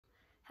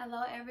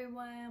Hello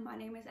everyone, my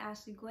name is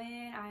Ashley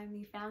Gwen. I am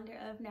the founder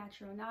of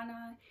Natural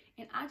Nana,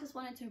 and I just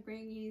wanted to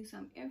bring you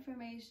some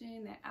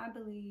information that I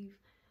believe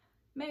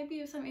may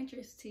be of some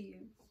interest to you.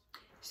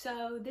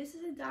 So this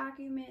is a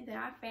document that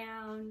I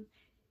found.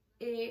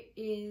 It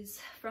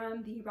is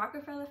from the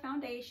Rockefeller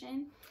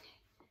Foundation,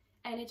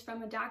 and it's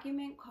from a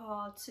document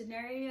called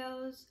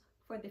Scenarios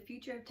for the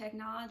Future of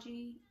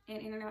Technology and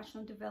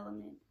International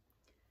Development.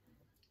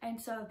 And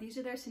so these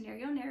are their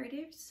scenario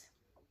narratives.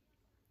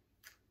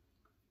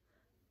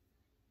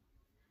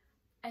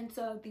 And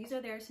so these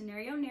are their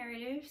scenario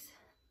narratives,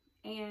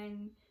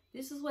 and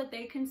this is what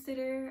they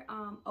consider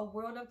a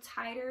world of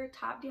tighter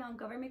top-down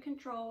government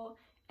control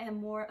and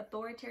more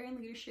authoritarian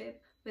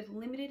leadership with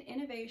limited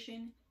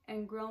innovation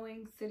and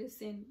growing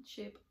citizen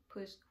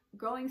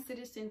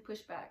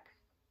pushback.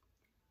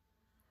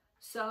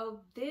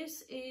 So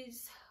this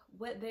is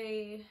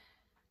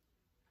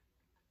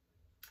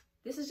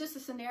just a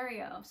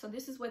scenario. So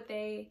this is what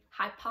they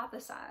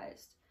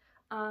hypothesized.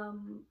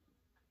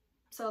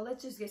 So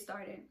let's just get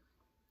started.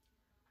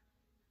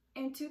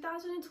 In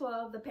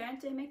 2012, the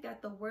pandemic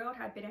that the world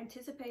had been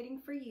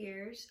anticipating for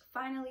years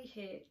finally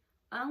hit.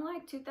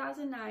 Unlike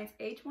 2009's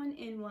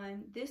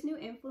H1N1, this new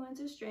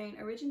influenza strain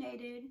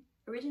originating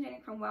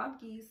from wild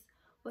geese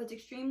was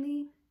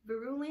extremely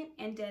virulent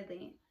and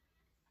deadly.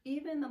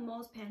 Even the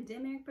most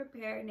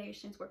pandemic-prepared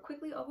nations were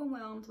quickly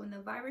overwhelmed when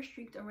the virus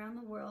streaked around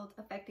the world,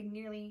 affecting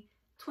nearly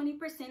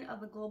 20% of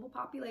the global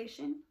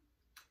population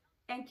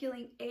and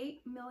killing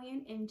 8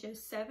 million in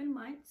just 7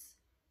 months.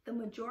 The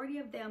majority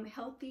of them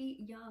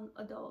healthy young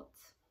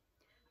adults.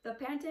 The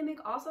pandemic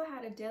also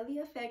had a deadly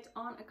effect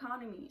on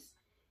economies.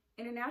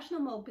 International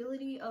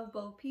mobility of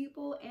both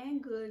people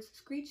and goods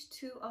screeched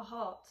to a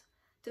halt,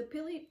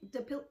 debilitating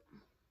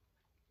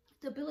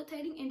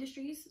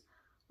industries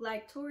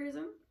like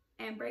tourism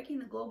and breaking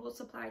the global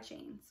supply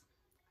chains.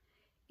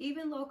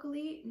 Even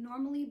locally,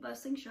 normally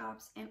bustling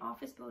shops and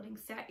office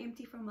buildings sat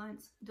empty for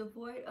months,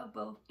 devoid of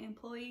both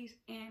employees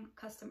and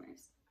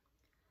customers.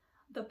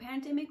 The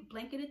pandemic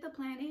blanketed the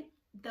planet,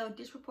 though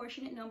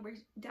disproportionate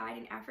numbers died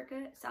in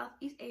Africa,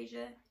 Southeast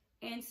Asia,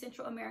 and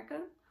Central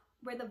America,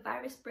 where the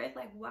virus spread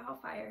like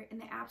wildfire in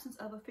the absence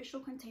of official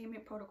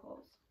containment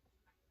protocols.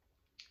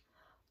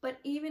 But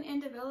even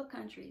in developed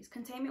countries,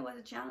 containment was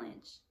a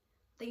challenge.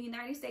 The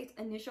United States'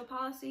 initial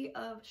policy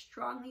of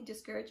strongly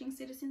discouraging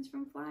citizens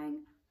from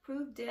flying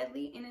proved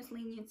deadly in its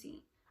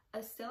leniency,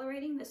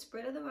 accelerating the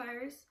spread of the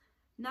virus,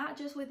 not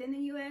just within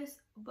the US,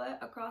 but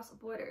across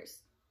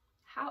borders.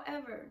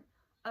 However,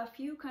 a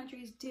few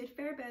countries did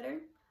fare better,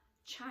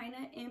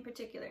 China in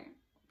particular.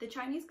 The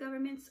Chinese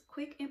government's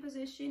quick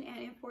imposition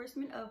and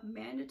enforcement of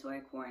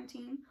mandatory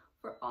quarantine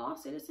for all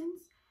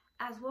citizens,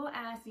 as well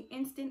as the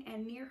instant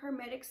and near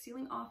hermetic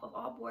sealing off of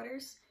all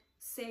borders,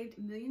 saved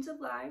millions of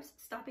lives,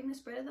 stopping the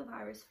spread of the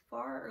virus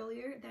far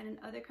earlier than in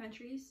other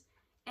countries,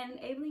 and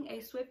enabling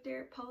a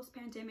swifter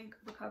post-pandemic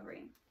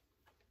recovery.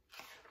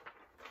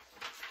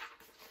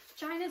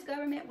 China's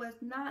government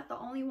was not the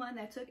only one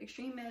that took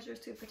extreme measures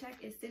to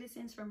protect its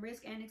citizens from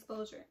risk and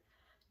exposure.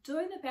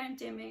 During the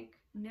pandemic,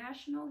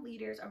 national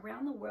leaders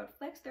around the world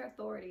flexed their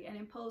authority and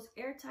imposed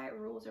airtight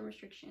rules and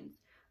restrictions,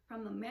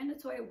 from the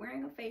mandatory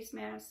wearing of face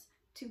masks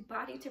to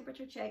body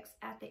temperature checks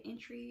at the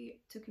entry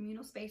to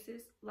communal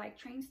spaces like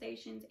train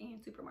stations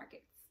and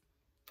supermarkets.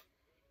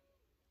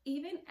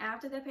 Even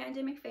after the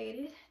pandemic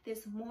faded,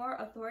 this more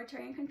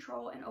authoritarian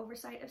control and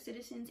oversight of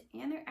citizens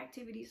and their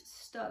activities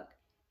stuck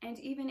and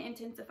even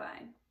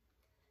intensified.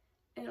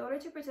 In order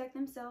to protect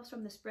themselves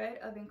from the spread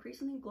of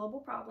increasingly global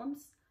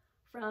problems,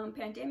 from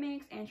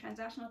pandemics and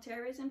transnational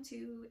terrorism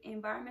to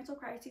environmental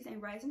crises and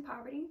rising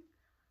poverty,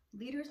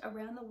 leaders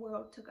around the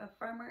world took a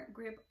firmer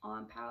grip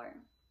on power.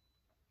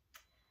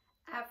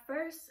 At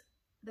first,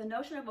 the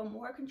notion of a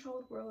more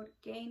controlled world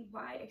gained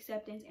wide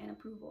acceptance and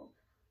approval.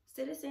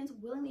 Citizens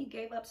willingly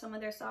gave up some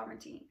of their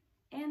sovereignty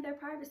and their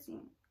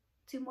privacy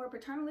to more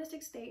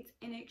paternalistic states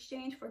in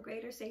exchange for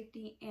greater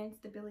safety and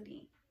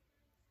stability.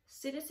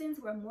 Citizens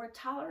were more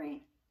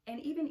tolerant and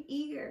even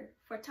eager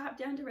for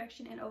top-down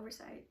direction and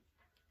oversight,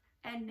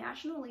 and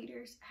national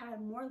leaders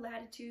had more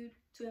latitude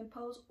to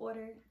impose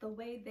order the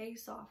way they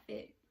saw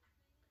fit.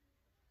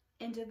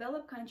 In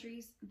developed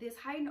countries, this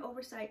heightened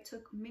oversight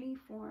took many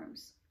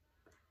forms.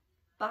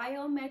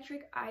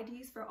 Biometric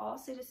IDs for all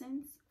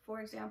citizens,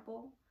 for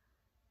example,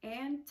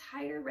 and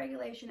tighter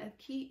regulation of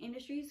key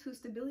industries whose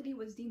stability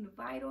was deemed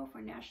vital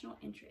for national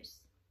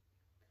interests.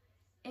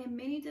 In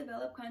many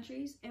developed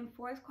countries,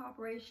 enforced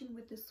cooperation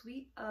with the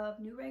suite of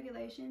new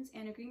regulations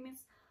and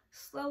agreements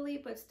slowly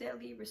but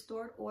steadily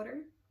restored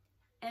order,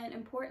 and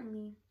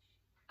importantly,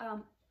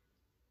 let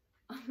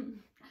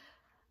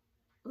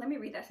me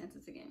read that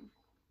sentence again.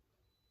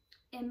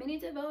 In many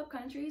developed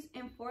countries,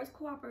 enforced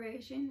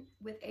cooperation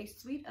with a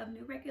suite of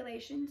new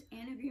regulations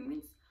and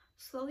agreements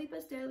slowly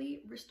but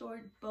steadily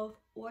restored both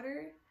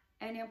order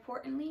and,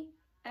 importantly,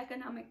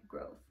 economic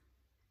growth.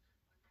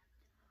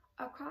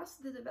 Across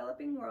the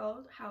developing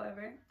world,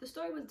 however, the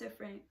story was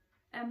different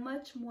and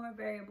much more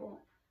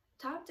variable.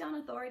 Top-down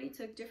authority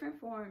took different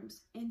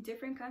forms in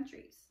different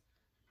countries.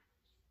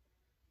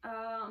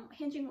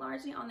 hinging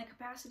largely on the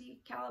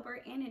capacity,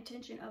 caliber, and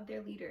intention of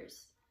their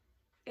leaders.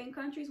 In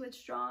countries with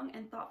strong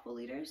and thoughtful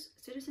leaders,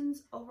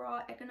 citizens'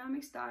 overall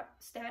economic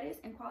status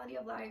and quality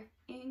of life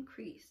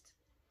increased.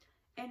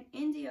 In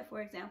India,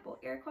 for example,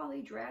 air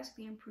quality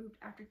drastically improved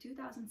after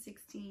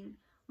 2016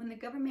 when the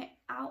government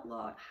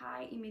outlawed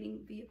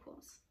high-emitting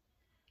vehicles.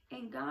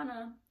 In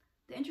Ghana,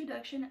 the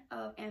introduction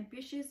of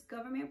ambitious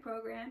government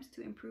programs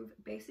to improve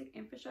basic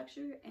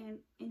infrastructure and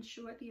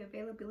ensure the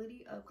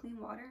availability of clean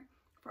water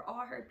for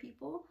all her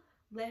people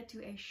led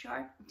to a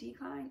sharp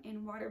decline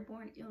in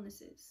waterborne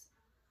illnesses.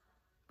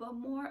 But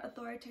more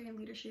authoritarian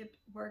leadership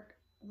worked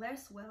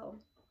less well,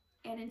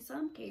 and in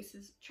some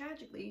cases,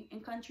 tragically, in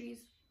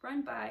countries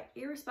run by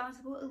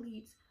irresponsible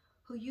elites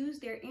who use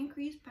their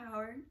increased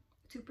power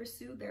to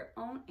pursue their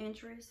own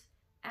interests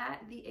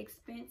at the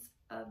expense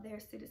of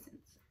their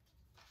citizens.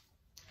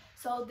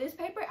 So this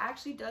paper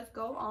actually does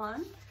go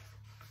on.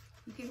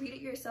 You can read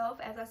it yourself.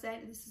 As I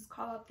said, this is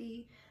called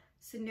The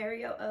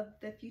Scenario of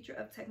the Future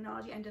of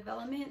Technology and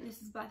Development.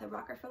 This is by the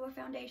Rockefeller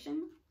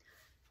Foundation.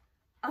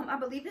 I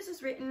believe this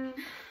is written,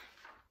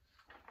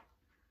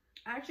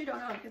 I actually don't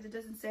know because it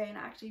doesn't say, and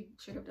I actually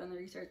should have done the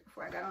research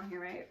before I got on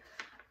here, right?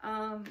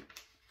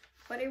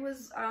 But it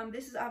was,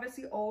 this is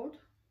obviously old,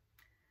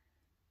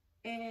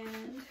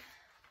 and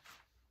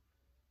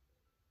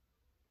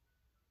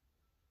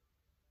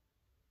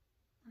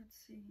let's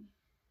see.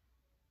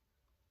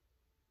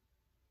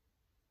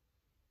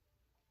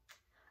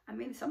 I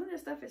mean, some of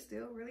this stuff is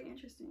still really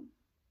interesting.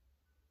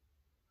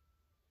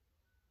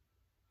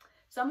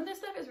 Some of this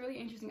stuff is really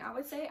interesting. I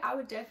would say, I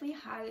would definitely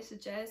highly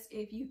suggest,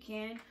 if you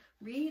can,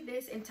 read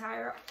this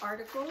entire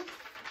article.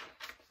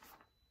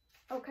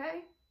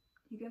 Okay?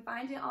 You can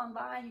find it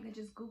online. You can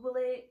just Google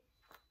it.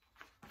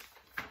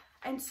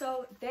 And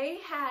so they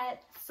had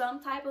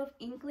some type of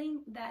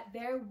inkling that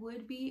there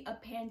would be a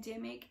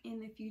pandemic in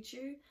the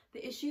future.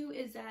 The issue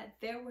is that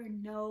there were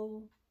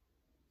no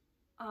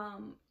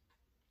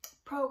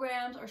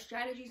programs or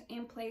strategies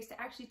in place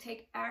to actually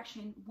take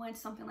action when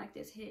something like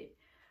this hit.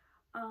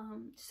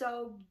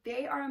 So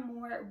they are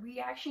more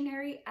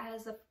reactionary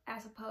as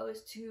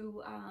opposed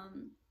to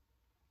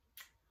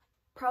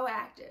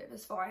proactive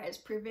as far as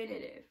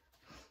preventative.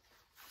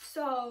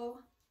 So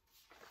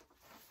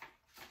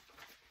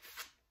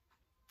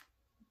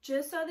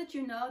just so that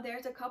you know,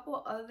 there's a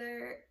couple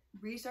other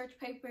research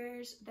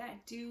papers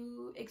that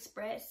do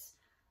express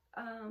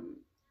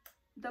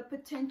the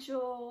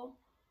potential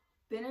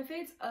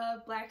benefits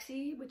of black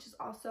seed, which is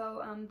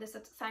also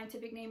the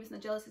scientific name is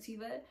Nigella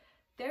sativa.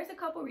 There's a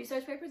couple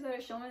research papers that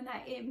are showing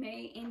that it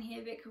may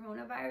inhibit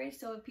coronavirus.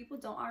 So if people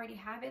don't already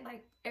have it,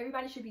 like,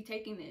 everybody should be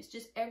taking this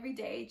just every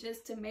day,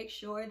 just to make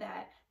sure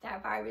that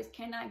that virus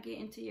cannot get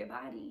into your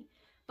body.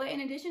 But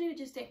in addition to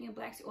just taking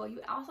black seed oil, you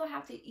also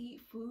have to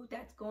eat food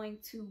that's going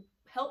to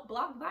help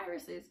block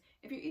viruses.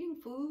 If you're eating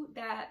food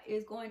that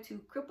is going to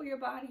cripple your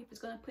body, if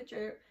it's going to put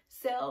your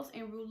cells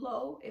in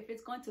rouleau, if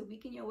it's going to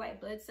weaken your white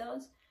blood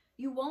cells,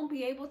 you won't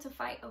be able to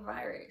fight a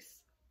virus.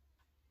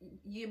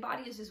 Your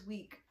body is just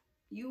weak.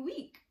 You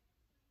weak.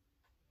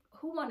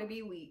 Who want to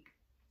be weak?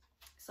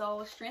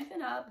 So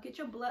strengthen up. Get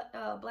your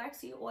black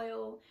seed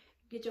oil.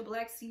 Get your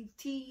black seed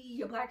tea,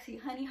 your black seed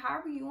honey,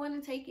 however you want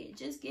to take it.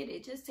 Just get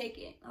it. Just take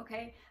it,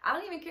 okay? I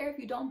don't even care if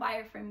you don't buy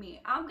it from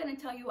me. I'm going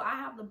to tell you I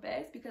have the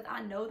best because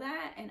I know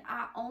that, and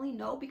I only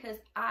know because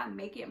I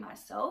make it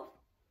myself.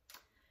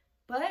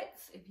 But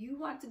if you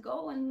want to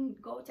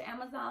go to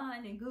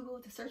Amazon and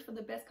Google to search for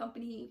the best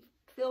company,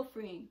 feel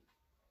free.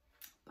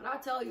 But I'll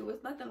tell you,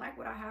 it's nothing like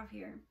what I have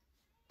here.